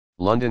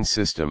London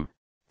system,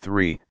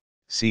 3,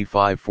 c5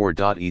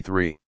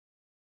 4.e3.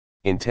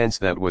 Intense.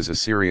 That was a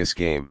serious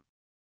game.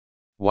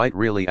 White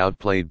really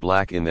outplayed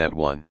black in that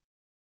one.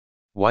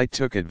 White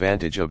took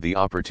advantage of the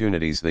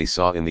opportunities they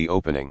saw in the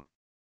opening.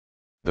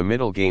 The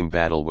middle game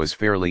battle was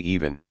fairly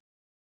even.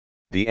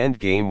 The end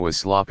game was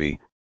sloppy,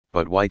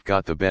 but white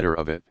got the better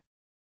of it.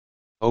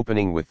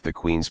 Opening with the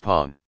queen's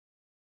pawn.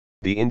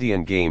 The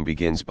Indian game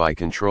begins by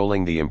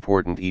controlling the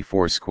important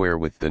e4 square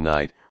with the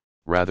knight,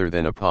 rather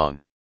than a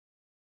pawn.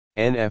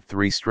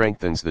 Nf3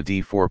 strengthens the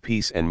d4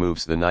 piece and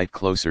moves the knight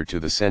closer to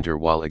the center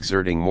while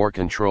exerting more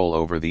control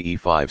over the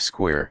e5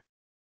 square.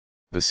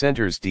 The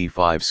center's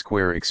d5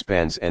 square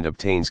expands and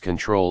obtains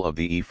control of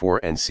the e4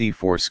 and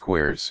c4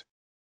 squares.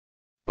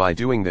 By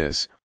doing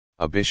this,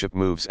 a bishop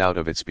moves out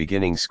of its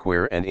beginning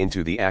square and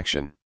into the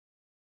action.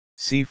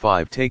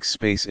 c5 takes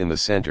space in the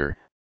center,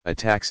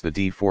 attacks the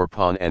d4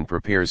 pawn and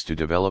prepares to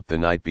develop the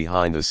knight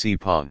behind the c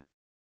pawn.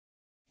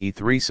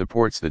 e3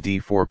 supports the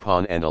d4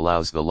 pawn and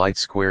allows the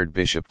light-squared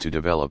bishop to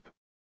develop.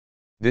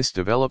 This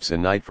develops a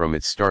knight from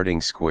its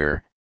starting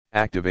square,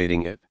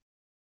 activating it.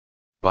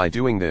 By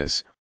doing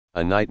this,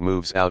 a knight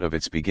moves out of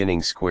its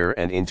beginning square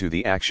and into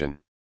the action.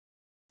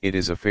 It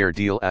is a fair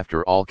deal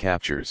after all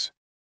captures.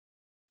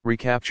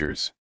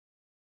 Recaptures.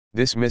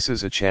 This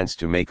misses a chance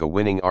to make a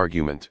winning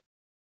argument.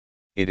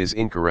 It is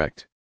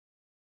incorrect.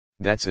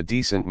 That's a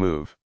decent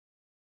move.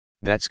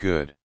 That's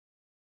good.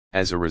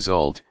 As a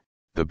result,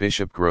 the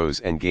bishop grows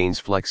and gains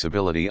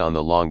flexibility on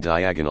the long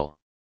diagonal.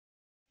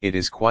 It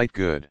is quite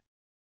good.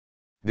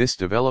 This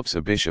develops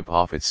a bishop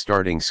off its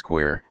starting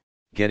square,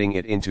 getting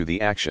it into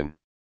the action.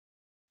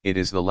 It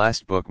is the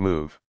last book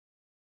move.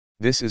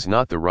 This is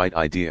not the right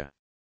idea.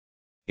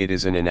 It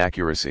is an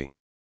inaccuracy.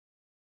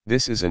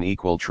 This is an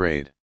equal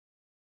trade.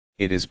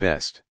 It is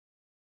best.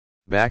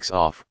 Backs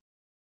off.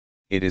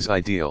 It is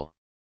ideal.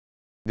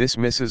 This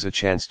misses a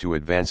chance to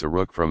advance a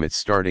rook from its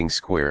starting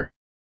square.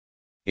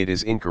 It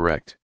is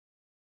incorrect.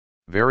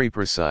 Very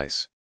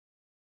precise.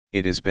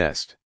 It is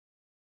best.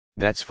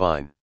 That's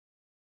fine.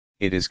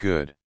 It is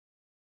good.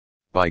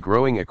 By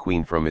growing a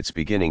queen from its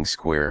beginning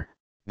square,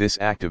 this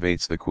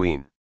activates the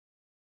queen.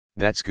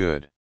 That's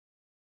good.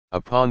 A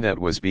pawn that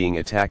was being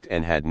attacked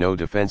and had no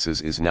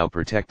defenses is now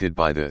protected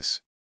by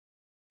this.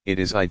 It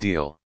is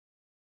ideal.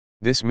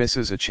 This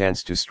misses a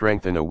chance to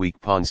strengthen a weak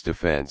pawn's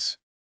defense.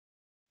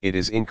 It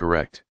is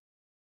incorrect.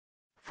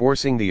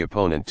 Forcing the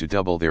opponent to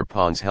double their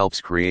pawns helps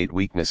create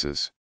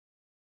weaknesses.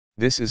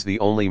 This is the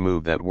only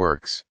move that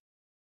works.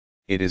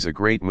 It is a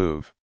great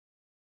move.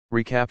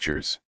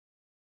 Recaptures.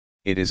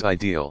 It is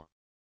ideal.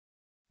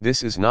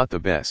 This is not the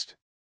best.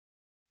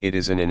 It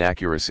is an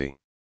inaccuracy.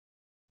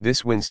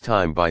 This wins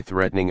time by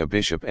threatening a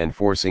bishop and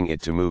forcing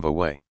it to move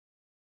away.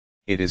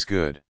 It is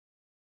good.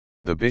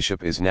 The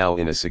bishop is now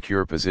in a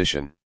secure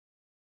position.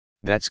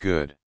 That's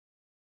good.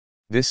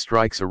 This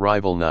strikes a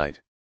rival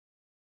knight.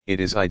 It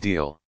is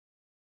ideal.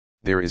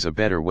 There is a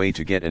better way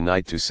to get a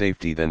knight to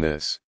safety than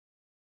this.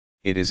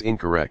 It is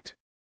incorrect.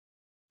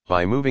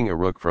 By moving a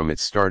rook from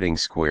its starting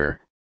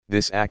square,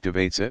 this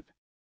activates it.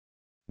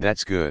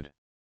 That's good.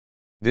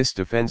 This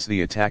defends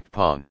the attacked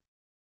pawn.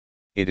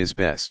 It is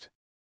best.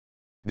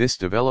 This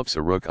develops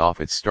a rook off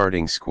its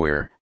starting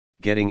square,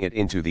 getting it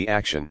into the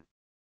action.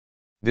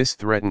 This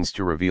threatens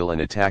to reveal an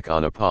attack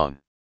on a pawn.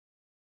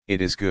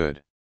 It is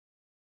good.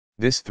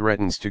 This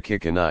threatens to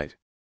kick a knight.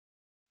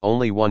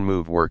 Only one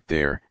move worked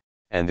there,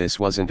 and this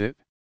wasn't it?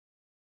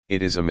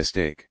 It is a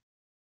mistake.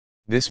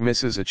 This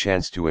misses a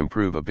chance to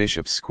improve a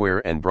bishop's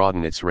square and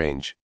broaden its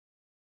range.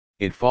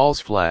 It falls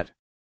flat.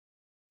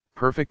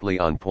 Perfectly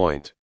on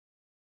point.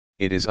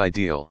 It is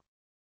ideal.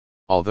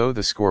 Although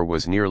the score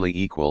was nearly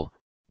equal,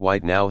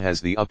 white now has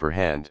the upper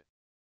hand.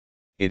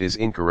 It is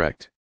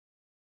incorrect.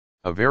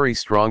 A very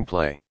strong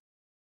play.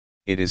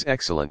 It is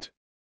excellent.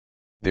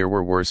 There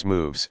were worse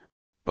moves,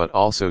 but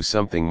also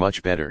something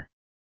much better.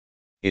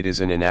 It is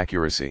an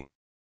inaccuracy.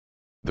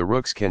 The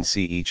rooks can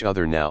see each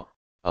other now,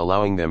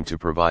 allowing them to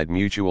provide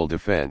mutual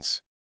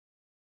defense.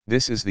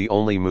 This is the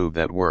only move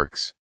that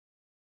works.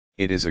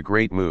 It is a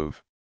great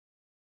move.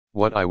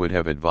 What I would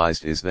have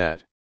advised is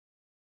that.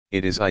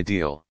 It is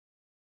ideal.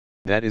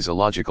 That is a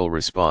logical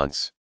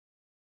response.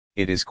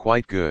 It is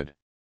quite good.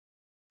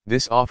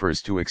 This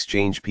offers to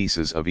exchange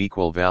pieces of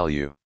equal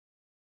value.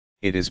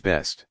 It is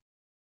best.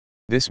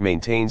 This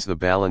maintains the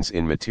balance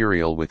in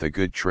material with a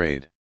good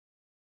trade.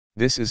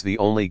 This is the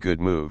only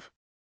good move.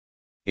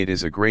 It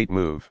is a great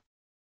move.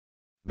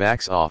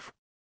 Backs off.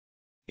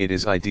 It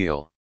is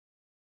ideal.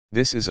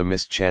 This is a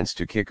missed chance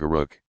to kick a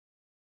rook.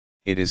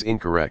 It is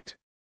incorrect.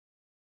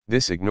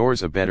 This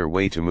ignores a better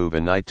way to move a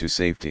knight to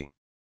safety.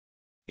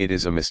 It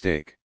is a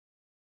mistake.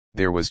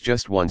 There was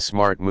just one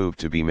smart move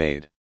to be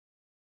made.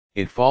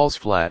 It falls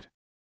flat.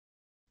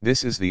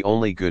 This is the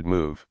only good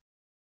move.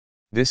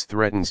 This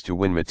threatens to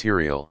win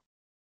material.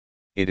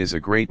 It is a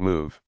great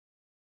move.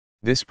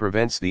 This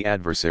prevents the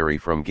adversary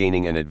from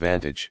gaining an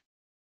advantage.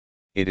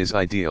 It is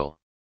ideal.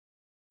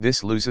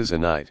 This loses a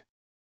knight.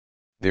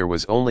 There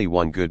was only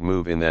one good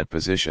move in that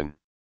position.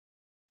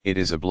 It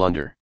is a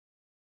blunder.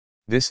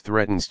 This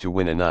threatens to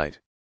win a knight.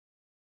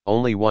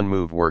 Only one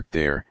move worked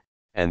there,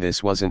 and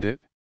this wasn't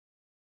it?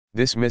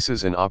 This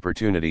misses an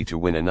opportunity to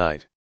win a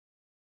knight.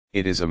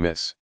 It is a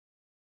miss.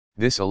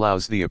 This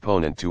allows the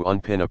opponent to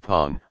unpin a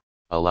pawn,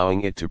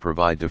 allowing it to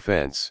provide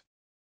defense.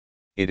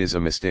 It is a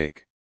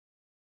mistake.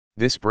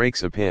 This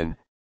breaks a pin,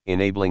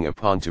 enabling a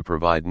pawn to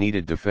provide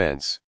needed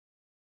defense.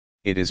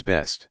 It is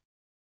best.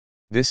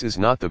 This is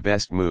not the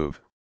best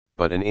move,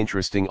 but an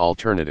interesting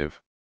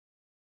alternative.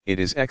 It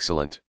is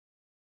excellent.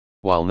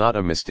 While not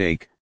a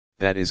mistake,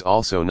 that is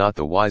also not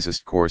the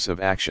wisest course of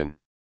action.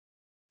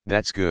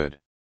 That's good.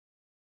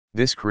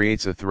 This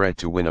creates a threat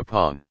to win a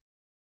pawn.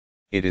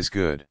 It is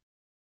good.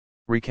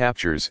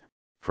 Recaptures,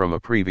 from a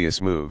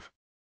previous move.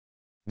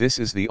 This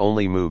is the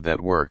only move that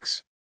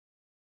works.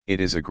 It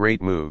is a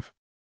great move.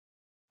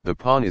 The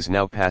pawn is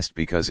now passed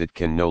because it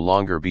can no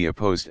longer be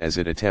opposed as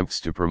it attempts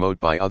to promote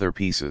by other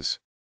pieces.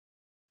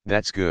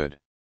 That's good.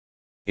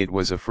 It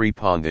was a free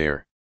pawn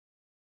there.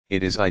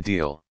 It is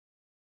ideal.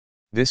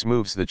 This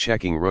moves the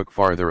checking rook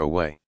farther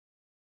away.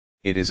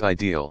 It is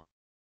ideal.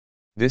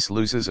 This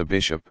loses a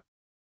bishop.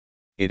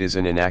 It is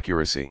an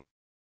inaccuracy.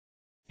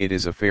 It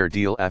is a fair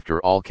deal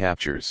after all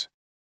captures.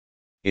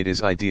 It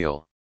is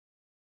ideal.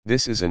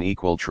 This is an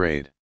equal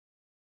trade.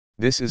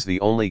 This is the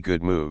only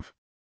good move.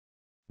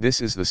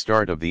 This is the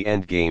start of the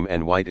endgame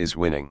and white is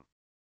winning.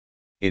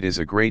 It is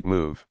a great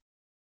move.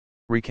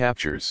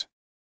 Recaptures.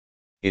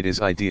 It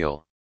is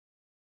ideal.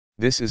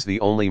 This is the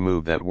only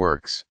move that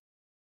works.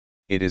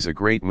 It is a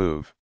great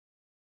move.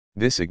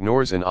 This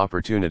ignores an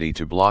opportunity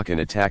to block an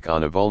attack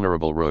on a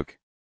vulnerable rook.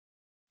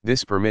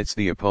 This permits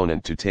the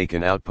opponent to take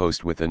an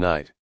outpost with a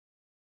knight.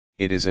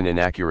 It is an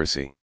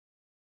inaccuracy.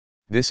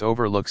 This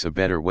overlooks a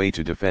better way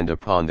to defend a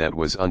pawn that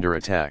was under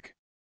attack.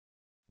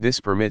 This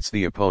permits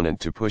the opponent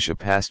to push a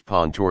passed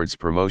pawn towards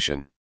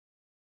promotion.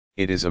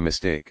 It is a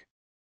mistake.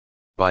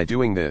 By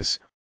doing this,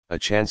 a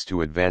chance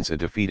to advance a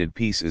defeated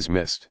piece is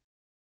missed.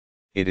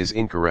 It is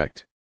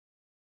incorrect.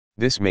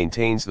 This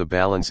maintains the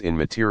balance in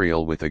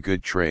material with a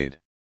good trade.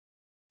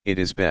 It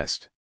is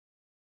best.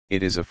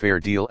 It is a fair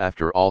deal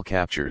after all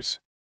captures.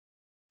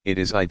 It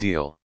is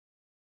ideal.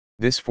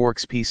 This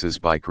forks pieces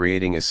by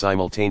creating a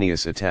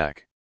simultaneous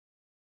attack.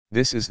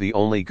 This is the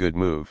only good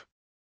move.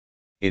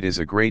 It is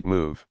a great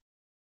move.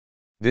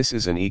 This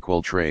is an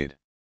equal trade.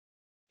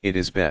 It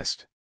is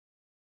best.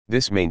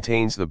 This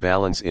maintains the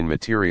balance in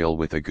material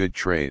with a good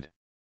trade.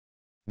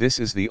 This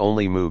is the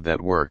only move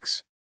that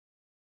works.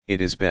 It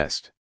is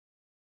best.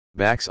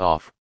 Backs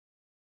off.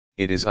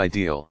 It is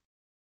ideal.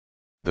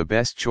 The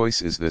best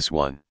choice is this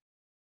one.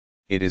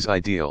 It is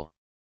ideal.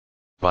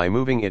 By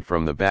moving it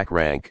from the back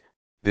rank,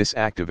 this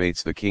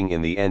activates the king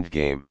in the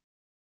endgame.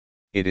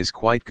 It is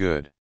quite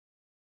good.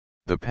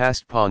 The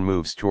passed pawn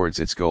moves towards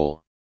its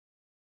goal.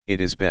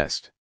 It is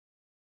best.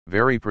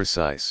 Very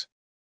precise.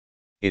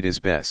 It is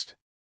best.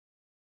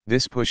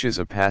 This pushes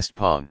a passed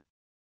pawn.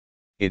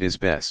 It is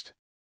best.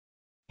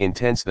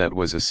 Intense. That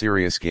was a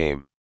serious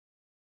game.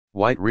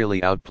 White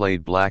really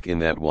outplayed black in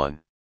that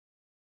one.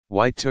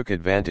 White took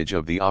advantage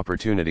of the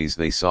opportunities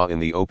they saw in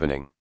the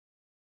opening.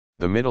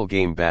 The middle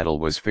game battle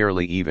was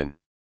fairly even.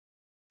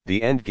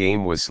 The end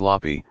game was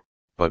sloppy,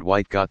 but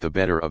white got the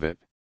better of it.